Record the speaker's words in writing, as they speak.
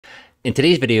In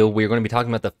today's video, we're going to be talking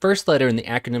about the first letter in the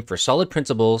acronym for Solid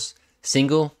Principles,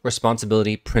 Single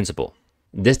Responsibility Principle.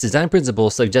 This design principle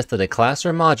suggests that a class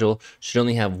or module should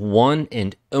only have one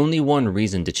and only one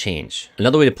reason to change.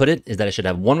 Another way to put it is that it should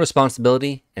have one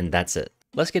responsibility and that's it.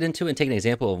 Let's get into it and take an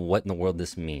example of what in the world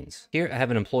this means. Here I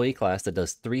have an employee class that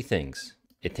does three things.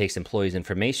 It takes employees'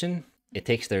 information, it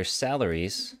takes their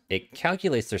salaries, it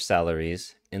calculates their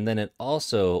salaries, and then it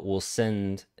also will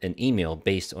send an email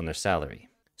based on their salary.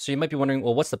 So you might be wondering,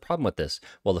 well, what's the problem with this?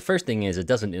 Well, the first thing is it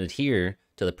doesn't adhere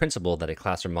to the principle that a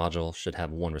class or module should have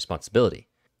one responsibility.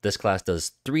 This class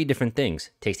does three different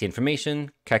things: takes the information,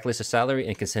 calculates the salary,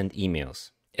 and can send emails.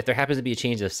 If there happens to be a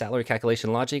change of salary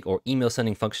calculation logic or email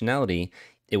sending functionality,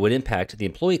 it would impact the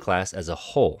employee class as a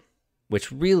whole,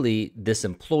 which really this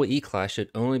employee class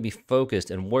should only be focused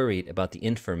and worried about the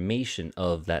information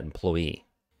of that employee.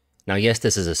 Now, yes,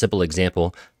 this is a simple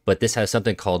example, but this has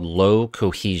something called low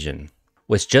cohesion,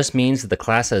 which just means that the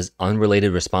class has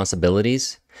unrelated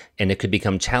responsibilities, and it could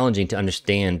become challenging to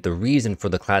understand the reason for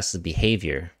the class's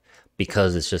behavior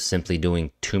because it's just simply doing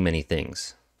too many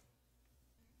things.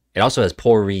 It also has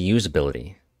poor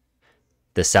reusability.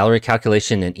 The salary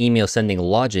calculation and email sending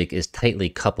logic is tightly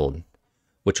coupled,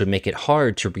 which would make it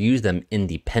hard to reuse them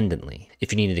independently.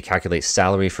 If you needed to calculate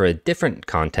salary for a different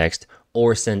context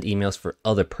or send emails for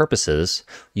other purposes,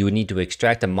 you would need to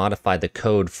extract and modify the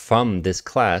code from this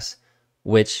class,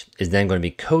 which is then going to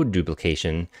be code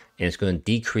duplication, and it's going to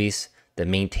decrease the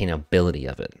maintainability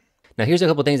of it. Now, here's a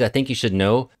couple things I think you should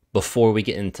know before we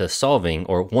get into solving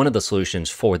or one of the solutions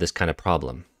for this kind of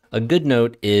problem. A good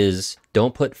note is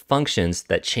don't put functions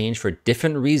that change for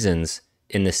different reasons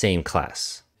in the same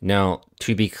class. Now,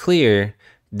 to be clear,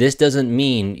 this doesn't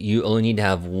mean you only need to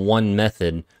have one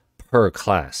method per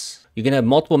class. You can have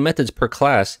multiple methods per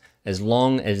class as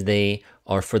long as they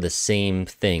are for the same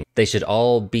thing. They should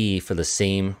all be for the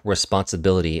same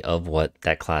responsibility of what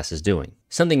that class is doing.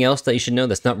 Something else that you should know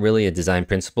that's not really a design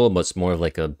principle, but it's more of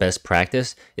like a best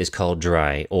practice, is called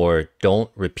dry, or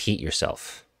don't repeat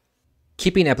yourself.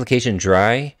 Keeping an application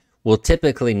dry will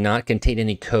typically not contain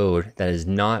any code that is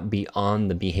not beyond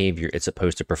the behavior it's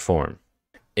supposed to perform.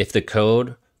 If the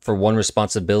code for one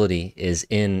responsibility is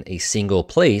in a single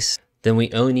place, then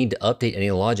we only need to update any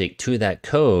logic to that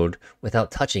code without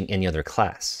touching any other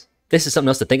class. This is something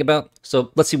else to think about,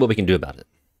 so let's see what we can do about it.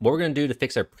 What we're going to do to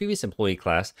fix our previous employee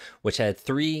class, which had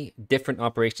three different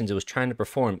operations it was trying to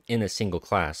perform in a single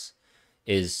class,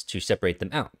 is to separate them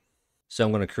out. So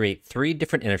I'm going to create three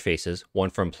different interfaces,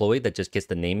 one for employee that just gets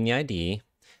the name and the ID,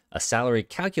 a salary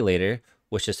calculator,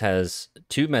 which just has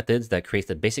two methods that creates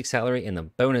the basic salary and the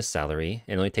bonus salary,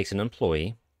 and only takes an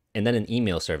employee, and then an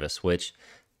email service, which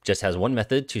just has one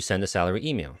method to send a salary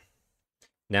email.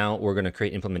 Now we're going to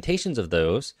create implementations of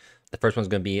those. The first one's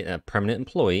going to be a permanent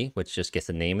employee, which just gets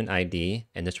the name and ID,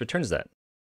 and just returns that.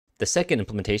 The second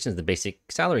implementation is the basic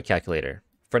salary calculator.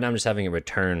 For now, I'm just having it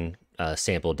return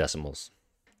sample decimals.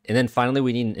 And then finally,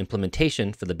 we need an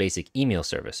implementation for the basic email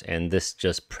service, and this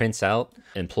just prints out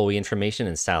employee information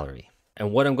and salary.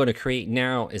 And what I'm going to create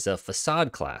now is a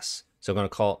facade class. So I'm going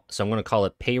to call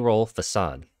it payroll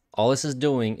facade. All this is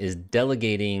doing is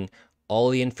delegating all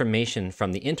the information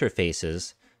from the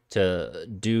interfaces to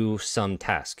do some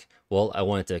task. Well, I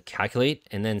wanted to calculate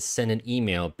and then send an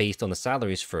email based on the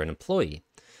salaries for an employee.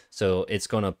 So it's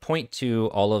going to point to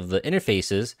all of the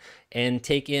interfaces and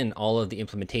take in all of the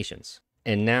implementations.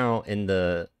 And now in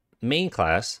the main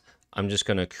class, I'm just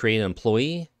going to create an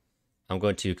employee. I'm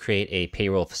going to create a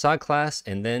payroll facade class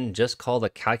and then just call the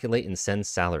calculate and send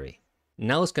salary.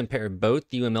 Now let's compare both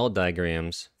UML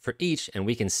diagrams for each and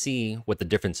we can see what the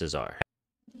differences are.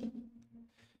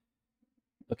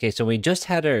 Okay, so we just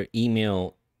had our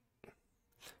email.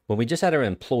 When we just had our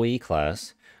employee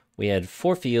class, we had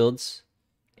 4 fields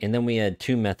and then we had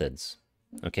 2 methods.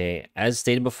 Okay, as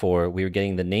stated before, we were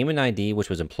getting the name and ID, which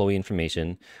was employee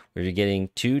information. We were getting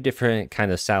 2 different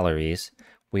kind of salaries.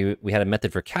 We had a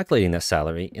method for calculating that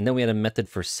salary, and then we had a method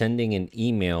for sending an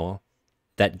email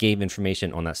that gave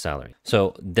information on that salary.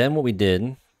 So then what we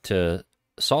did to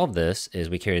solve this is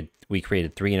we created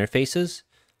 3 interfaces,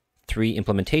 3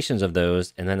 implementations of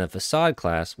those, and then a facade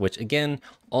class, which again,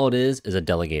 all it is a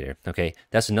delegator. Okay,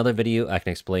 that's another video. I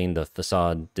can explain the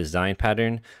facade design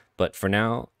pattern, but for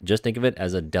now, just think of it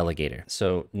as a delegator.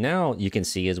 So now you can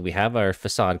see is we have our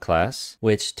facade class,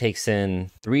 which takes in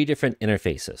 3 different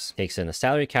interfaces. Takes in a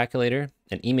salary calculator,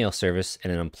 an email service,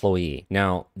 and an employee.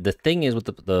 Now, the thing is with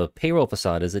the payroll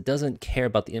facade is it doesn't care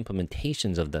about the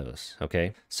implementations of those,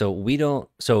 okay? So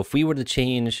if we were to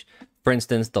change, for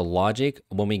instance, the logic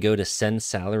when we go to send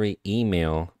salary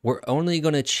email, we're only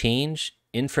going to change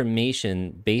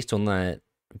information based on that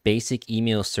basic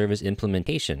email service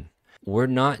implementation. We're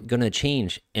not going to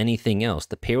change anything else.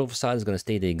 The payroll facade is going to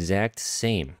stay the exact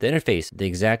same. The interface, the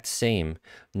exact same.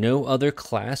 No other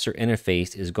class or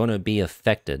interface is going to be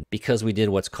affected because we did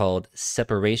what's called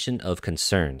separation of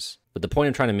concerns. But the point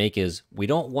I'm trying to make is we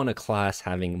don't want a class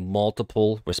having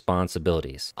multiple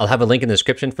responsibilities. I'll have a link in the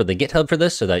description for the GitHub for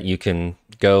this so that you can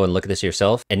go and look at this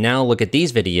yourself. And now look at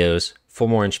these videos for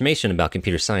more information about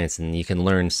computer science and you can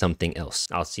learn something else.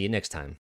 I'll see you next time.